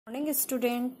Morning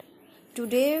student.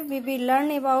 Today we will learn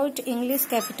about English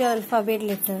capital alphabet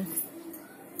letter.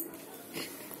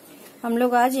 हम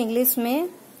लोग आज English में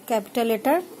कैपिटल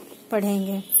लेटर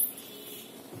पढ़ेंगे.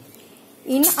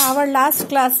 In our last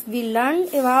class we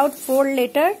learned about 4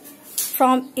 letters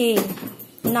from A.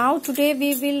 Now today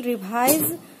we will revise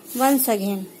once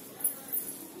again.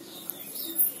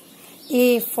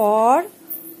 A for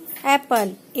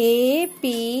apple.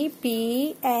 A-P-P-L-E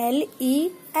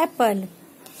apple.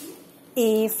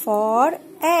 A for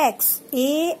X.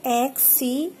 A-X-C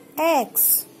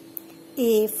X.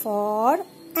 A for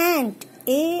ant.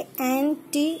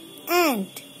 A-N-T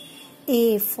ant.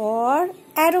 A for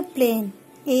aeroplane.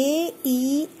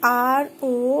 A-E-R-O-P-L-A-N-E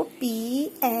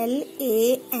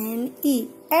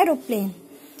aeroplane.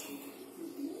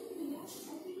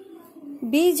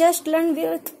 B just learn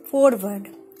with 4 word.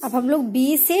 अब हम लोग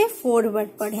B से 4 word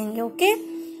पढ़ेंगे. Okay.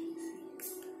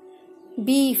 B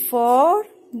for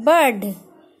bird.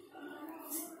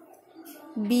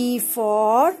 B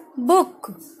for book.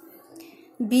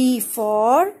 B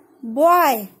for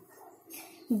boy.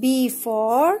 B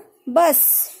for bus.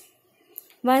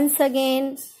 Once again,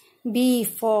 B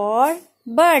for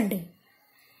bird.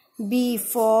 B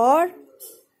for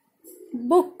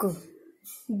book.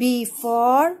 B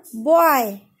for boy.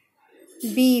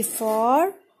 B for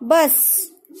bus.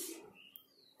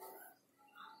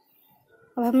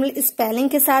 अब हम spelling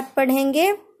के साथ पढ़ेंगे.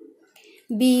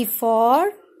 B for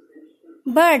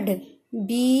bird.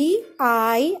 B-I-R-D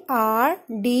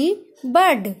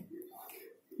bird.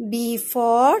 B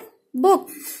for book.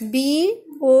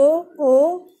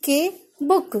 B-O-O-K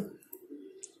book.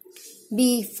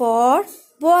 B for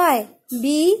boy.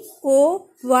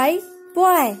 B-O-Y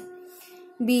boy.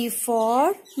 B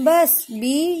for bus.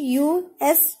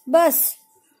 B-U-S bus.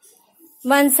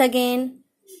 Once again,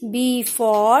 B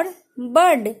for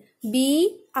bird.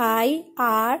 B-I-R-D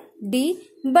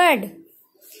bird.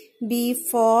 B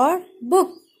for book.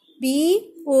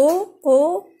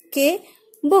 B-O-O-K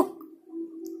book.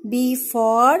 B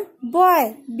for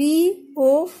boy.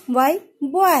 B-O-Y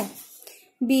boy.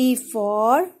 B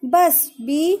for bus.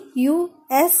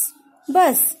 B-U-S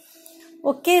bus.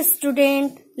 Okay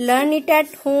student, learn it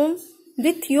at home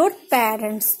with your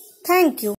parents. Thank you.